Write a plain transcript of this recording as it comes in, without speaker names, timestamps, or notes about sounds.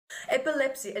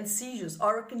Epilepsy and seizures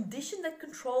are a condition that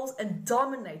controls and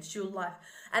dominates your life.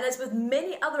 And as with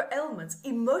many other ailments,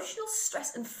 emotional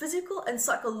stress and physical and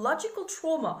psychological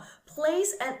trauma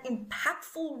plays an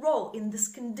impactful role in this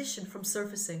condition from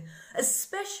surfacing,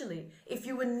 especially if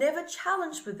you were never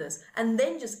challenged with this and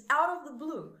then just out of the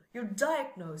blue, you're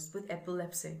diagnosed with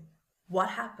epilepsy. What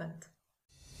happened?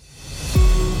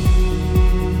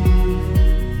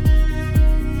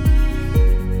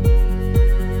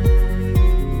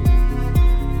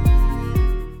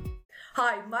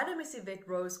 Hi, my name is Yvette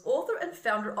Rose, author and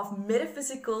founder of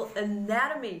Metaphysical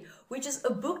Anatomy, which is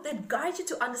a book that guides you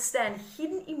to understand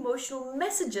hidden emotional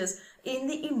messages in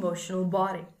the emotional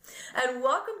body. And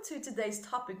welcome to today's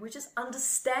topic, which is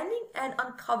understanding and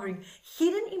uncovering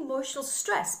hidden emotional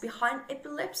stress behind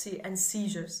epilepsy and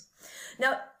seizures.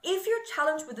 Now, if you're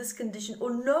challenged with this condition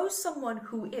or know someone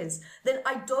who is, then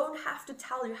I don't have to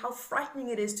tell you how frightening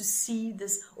it is to see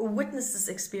this or witness this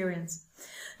experience.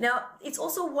 Now, it's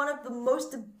also one of the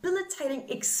most debilitating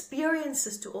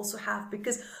experiences to also have,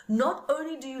 because not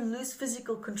only do you lose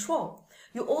physical control,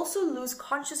 you also lose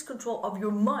conscious control of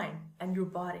your mind and your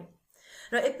body.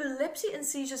 Now, epilepsy and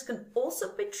seizures can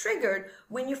also be triggered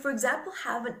when you, for example,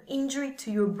 have an injury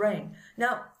to your brain.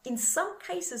 Now, in some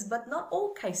cases, but not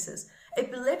all cases,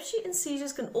 epilepsy and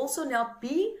seizures can also now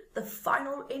be the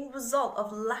final end result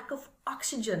of lack of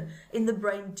oxygen in the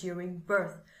brain during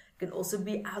birth. It can also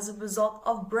be as a result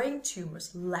of brain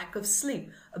tumors, lack of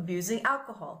sleep, abusing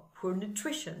alcohol, poor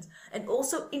nutrition, and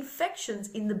also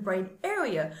infections in the brain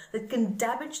area that can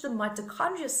damage the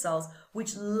mitochondria cells,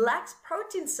 which lacks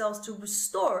protein cells to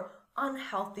restore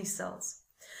unhealthy cells.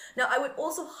 Now, I would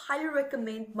also highly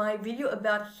recommend my video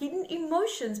about hidden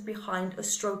emotions behind a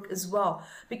stroke as well,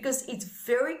 because it's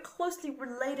very closely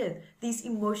related, these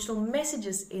emotional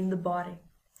messages in the body.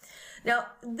 Now,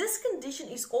 this condition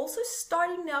is also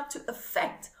starting now to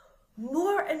affect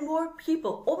more and more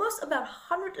people. Almost about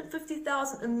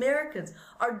 150,000 Americans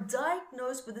are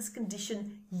diagnosed with this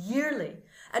condition yearly.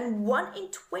 And 1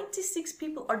 in 26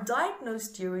 people are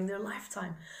diagnosed during their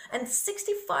lifetime. And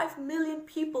 65 million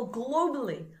people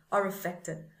globally are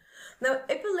affected. Now,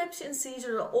 epilepsy and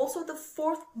seizures are also the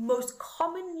fourth most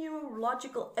common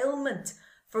neurological ailment,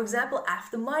 for example,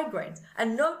 after migraines.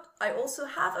 And note, I also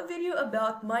have a video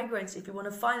about migraines. If you want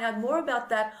to find out more about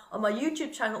that on my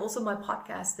YouTube channel, also my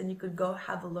podcast, then you could go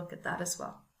have a look at that as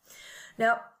well.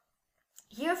 Now,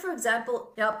 here, for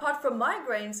example, now apart from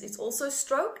migraines, it's also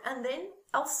stroke and then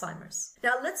Alzheimer's.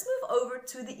 Now, let's move over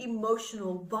to the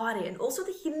emotional body and also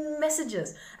the hidden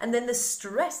messages and then the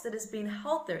stress that is being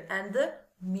held there and the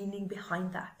meaning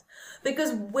behind that.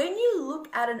 Because when you look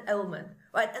at an ailment,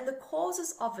 right, and the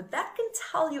causes of it, that can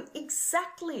tell you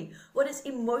exactly what is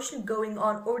emotionally going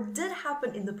on or did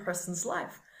happen in the person's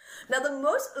life. Now, the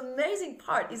most amazing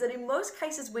part is that in most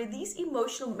cases where these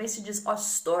emotional messages are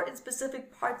stored in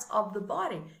specific parts of the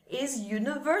body is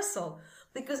universal,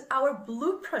 because our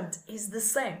blueprint is the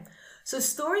same. So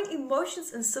storing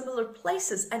emotions in similar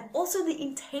places and also the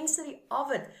intensity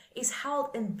of it is held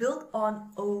and built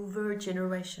on over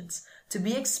generations to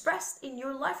be expressed in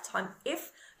your lifetime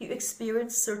if you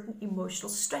experience certain emotional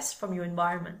stress from your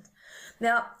environment.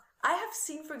 Now, I have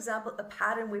seen, for example, a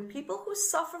pattern where people who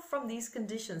suffer from these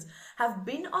conditions have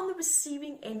been on the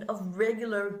receiving end of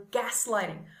regular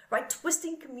gaslighting, right?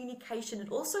 Twisting communication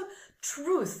and also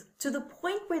truth to the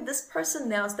point where this person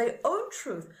now's their own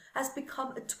truth has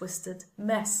become a twisted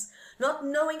mess. Not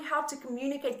knowing how to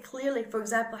communicate clearly, for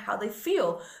example, how they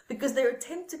feel, because their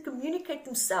attempt to communicate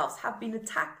themselves have been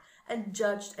attacked and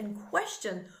judged and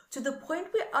questioned to the point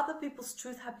where other people's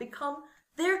truth have become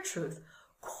their truth,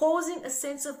 causing a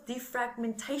sense of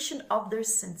defragmentation of their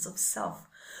sense of self.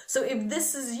 So if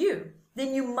this is you,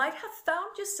 then you might have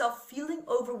found yourself feeling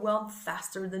overwhelmed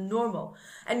faster than normal.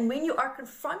 And when you are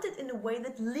confronted in a way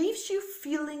that leaves you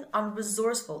feeling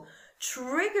unresourceful,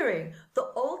 triggering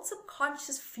the old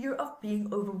subconscious fear of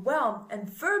being overwhelmed and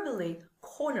verbally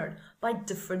cornered by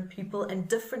different people and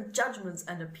different judgments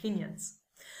and opinions.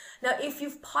 Now, if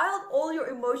you've piled all your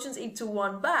emotions into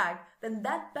one bag, then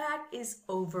that bag is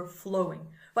overflowing.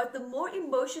 But the more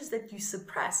emotions that you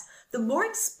suppress, the more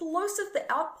explosive the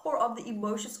outpour of the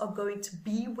emotions are going to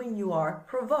be when you are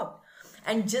provoked.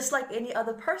 And just like any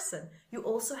other person, you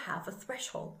also have a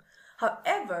threshold.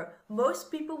 However, most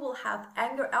people will have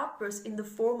anger outbursts in the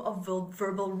form of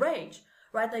verbal rage.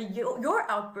 Right now, your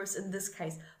outbursts in this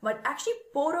case might actually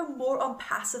border more on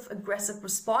passive-aggressive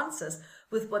responses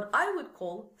with what I would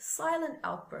call silent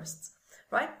outbursts,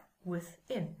 right,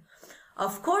 within.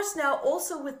 Of course, now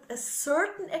also with a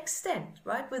certain extent,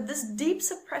 right? With this deep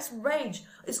suppressed rage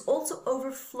is also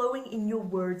overflowing in your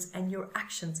words and your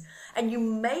actions. And you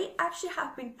may actually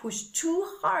have been pushed too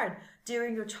hard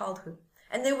during your childhood.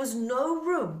 And there was no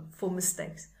room for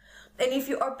mistakes. And if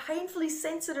you are painfully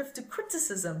sensitive to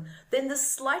criticism, then the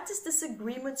slightest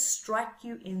disagreement strike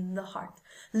you in the heart,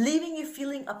 leaving you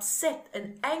feeling upset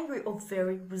and angry or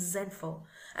very resentful.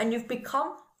 And you've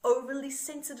become overly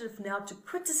sensitive now to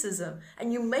criticism,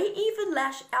 and you may even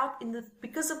lash out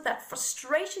because of that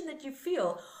frustration that you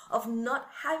feel of not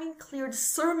having clear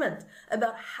discernment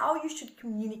about how you should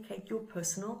communicate your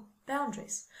personal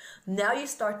boundaries. Now you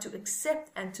start to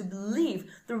accept and to believe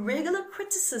the regular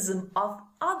criticism of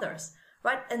others,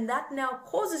 right? And that now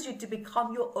causes you to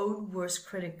become your own worst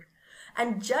critic.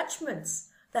 And judgments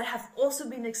that have also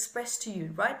been expressed to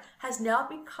you, right, has now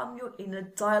become your inner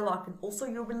dialogue and also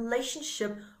your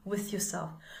relationship with yourself.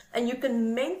 And you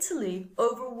can mentally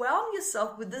overwhelm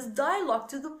yourself with this dialogue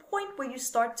to the point where you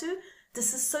start to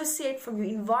disassociate from your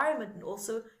environment and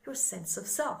also your sense of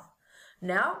self.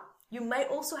 Now, you may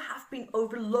also have been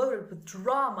overloaded with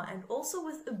drama and also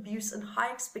with abuse and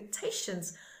high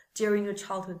expectations during your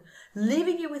childhood,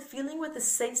 leaving you feeling with a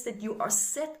sense that you are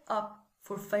set up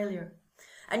for failure.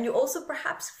 And you also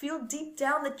perhaps feel deep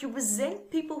down that you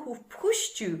resent people who've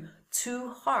pushed you too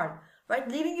hard, right?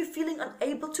 Leaving you feeling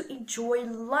unable to enjoy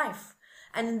life.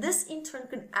 And this in turn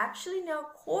can actually now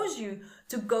cause you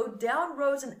to go down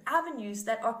roads and avenues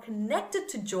that are connected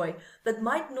to joy that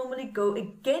might normally go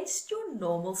against your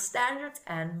normal standards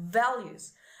and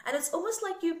values. And it's almost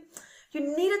like you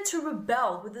needed to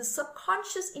rebel with a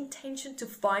subconscious intention to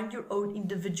find your own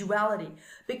individuality,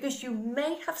 because you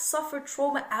may have suffered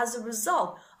trauma as a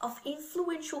result of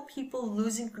influential people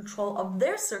losing control of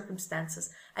their circumstances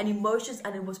and emotions,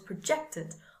 and it was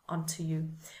projected onto you.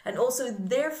 And also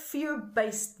their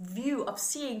fear-based view of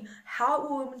seeing how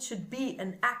a woman should be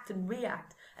and act and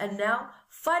react, and now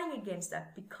fighting against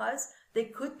that because there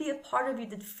could be a part of you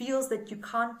that feels that you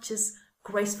can't just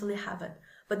gracefully have it.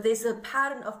 But there's a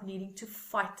pattern of needing to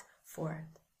fight for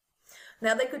it.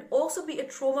 Now, there could also be a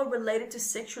trauma related to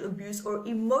sexual abuse or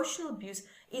emotional abuse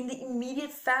in the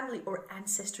immediate family or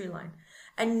ancestry line.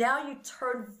 And now you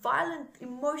turn violent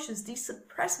emotions, these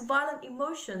suppressed violent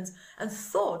emotions and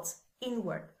thoughts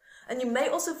inward. And you may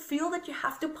also feel that you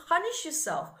have to punish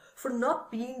yourself for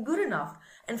not being good enough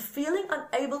and feeling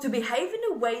unable to behave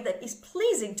in a way that is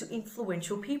pleasing to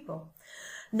influential people.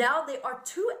 Now, there are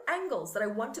two angles that I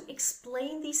want to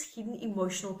explain these hidden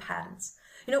emotional patterns.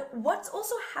 You know, what's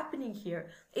also happening here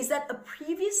is that a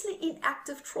previously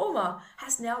inactive trauma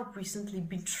has now recently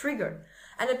been triggered.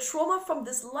 And a trauma from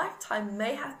this lifetime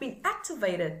may have been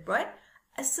activated, right?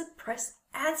 A suppressed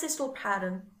ancestral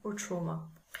pattern or trauma.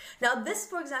 Now, this,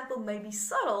 for example, may be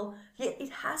subtle, yet it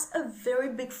has a very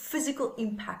big physical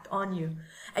impact on you.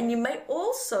 And you may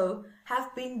also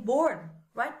have been born,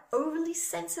 right, overly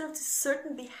sensitive to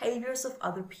certain behaviors of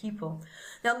other people.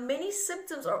 Now, many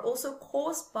symptoms are also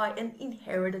caused by an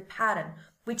inherited pattern,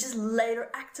 which is later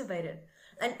activated.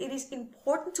 And it is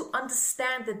important to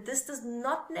understand that this does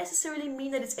not necessarily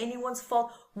mean that it's anyone's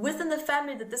fault within the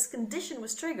family that this condition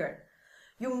was triggered.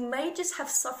 You may just have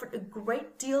suffered a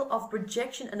great deal of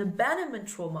rejection and abandonment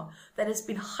trauma that has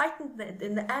been heightened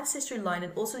in the ancestry line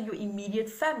and also your immediate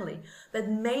family that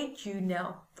made you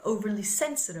now overly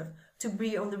sensitive to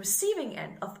be on the receiving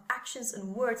end of actions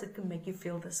and words that can make you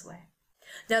feel this way.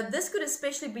 Now, this could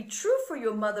especially be true for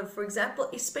your mother, for example,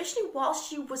 especially while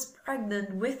she was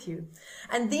pregnant with you.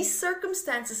 And these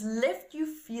circumstances left you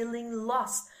feeling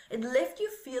lost. It left you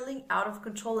feeling out of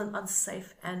control and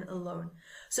unsafe and alone.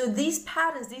 So these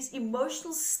patterns, these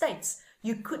emotional states,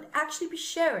 you could actually be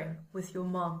sharing with your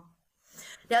mom.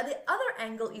 Now, the other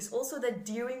angle is also that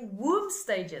during womb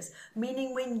stages,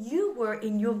 meaning when you were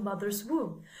in your mother's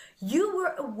womb, you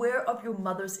were aware of your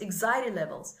mother's anxiety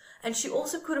levels. And she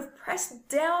also could have pressed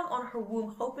down on her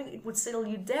womb, hoping it would settle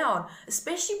you down,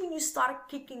 especially when you started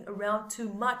kicking around too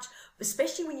much,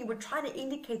 especially when you were trying to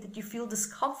indicate that you feel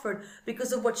discomfort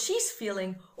because of what she's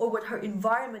feeling or what her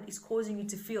environment is causing you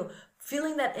to feel,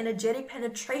 feeling that energetic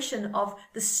penetration of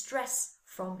the stress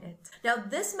from it. Now,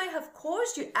 this may have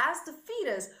caused you as the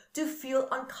fetus to feel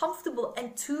uncomfortable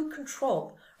and too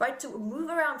controlled, right? To move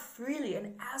around freely,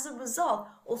 and as a result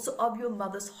also of your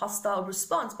mother's hostile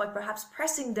response by perhaps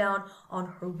pressing down on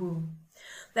her womb.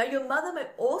 Now, your mother may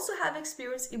also have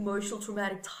experienced emotional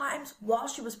traumatic times while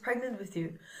she was pregnant with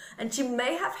you, and she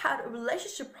may have had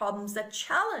relationship problems that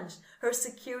challenged her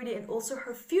security and also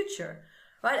her future,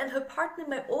 right? And her partner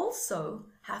may also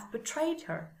have betrayed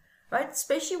her. right?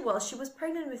 Especially while she was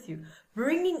pregnant with you,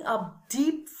 bringing up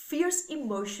deep, fierce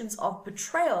emotions of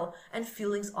betrayal and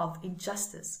feelings of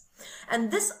injustice.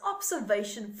 And this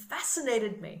observation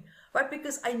fascinated me, right?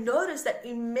 Because I noticed that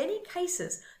in many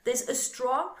cases, there's a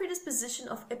strong predisposition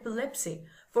of epilepsy.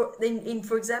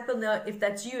 For example, now, if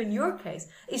that's you in your case,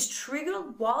 is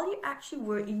triggered while you actually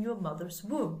were in your mother's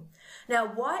womb. Now,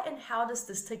 why and how does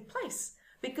this take place?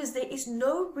 Because it's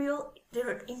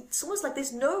almost like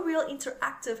there's no real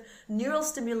interactive neural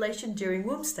stimulation during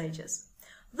womb stages.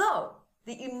 Though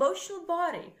the emotional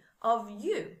body of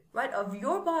you, right, of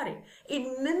your body,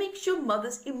 it mimics your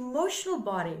mother's emotional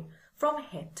body from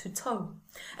head to toe.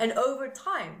 And over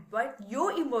time, right,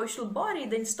 your emotional body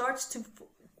then starts to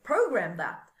program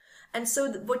that. And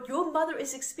so what your mother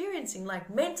is experiencing,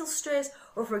 like mental stress,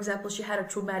 or for example, she had a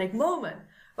traumatic moment,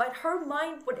 right? Her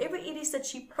mind, whatever it is that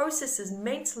she processes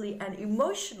mentally and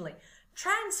emotionally,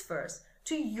 transfers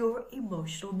to your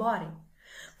emotional body.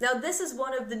 Now, this is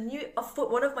one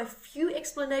of my few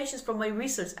explanations from my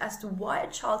research as to why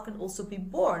a child can also be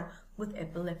born with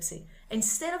epilepsy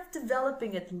instead of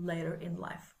developing it later in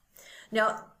life.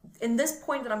 Now, in this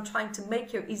point that I'm trying to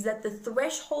make here is that the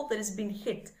threshold that has been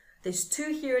hit, there's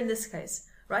two here in this case,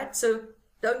 right? So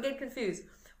don't get confused.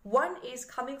 One is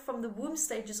coming from the womb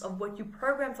stages of what you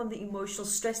programmed from the emotional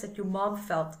stress that your mom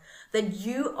felt, that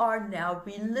you are now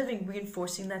reliving,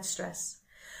 reinforcing that stress.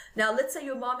 Now, let's say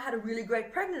your mom had a really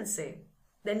great pregnancy.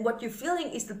 Then what you're feeling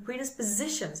is the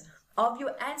predispositions of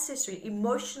your ancestry,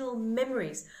 emotional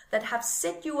memories that have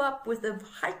set you up with a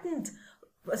heightened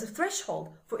as a threshold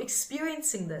for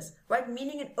experiencing this, right?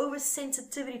 Meaning an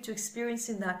oversensitivity to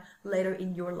experiencing that later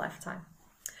in your lifetime.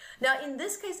 Now, in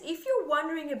this case, if you're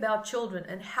wondering about children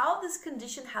and how this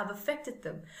condition have affected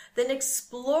them, then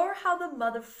explore how the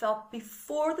mother felt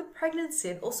before the pregnancy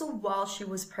and also while she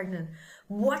was pregnant.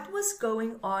 What was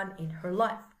going on in her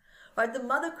life? Right? The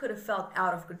mother could have felt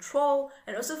out of control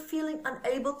and also feeling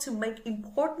unable to make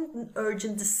important and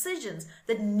urgent decisions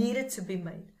that needed to be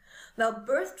made. Now,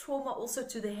 birth trauma also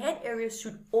to the head area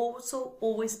should also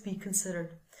always be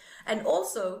considered. And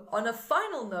also, on a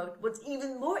final note, what's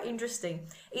even more interesting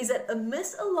is that a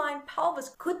misaligned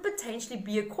pelvis could potentially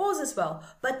be a cause as well,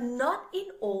 but not in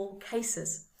all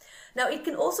cases. Now, it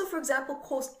can also, for example,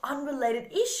 cause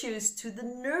unrelated issues to the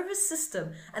nervous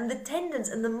system and the tendons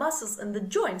and the muscles and the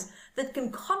joints that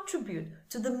can contribute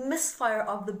to the misfire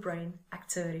of the brain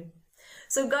activity.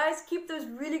 So guys, keep those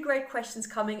really great questions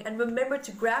coming, and remember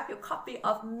to grab your copy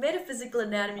of Metaphysical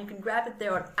Anatomy. You can grab it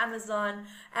there on Amazon.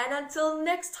 And until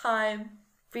next time,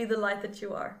 be the light that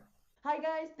you are. Hi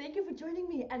guys, thank you for joining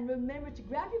me, and remember to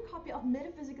grab your copy of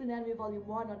Metaphysical Anatomy Volume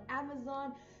 1 on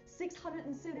Amazon,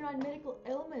 679 medical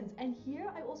ailments. And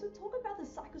here I also talk about the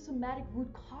psychosomatic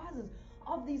root causes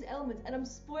of these ailments, and I'm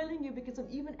spoiling you because I'm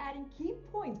even adding key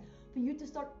points for you to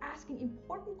start asking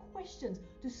important questions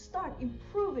to start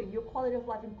improving your quality of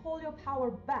life and call your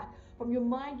power back from your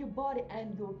mind, your body,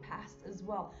 and your past as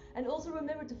well. And also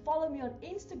remember to follow me on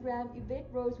Instagram, Yvette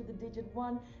Rose with the digit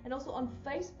 1, and also on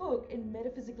Facebook in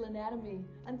Metaphysical Anatomy.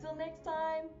 Until next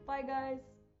time, bye guys.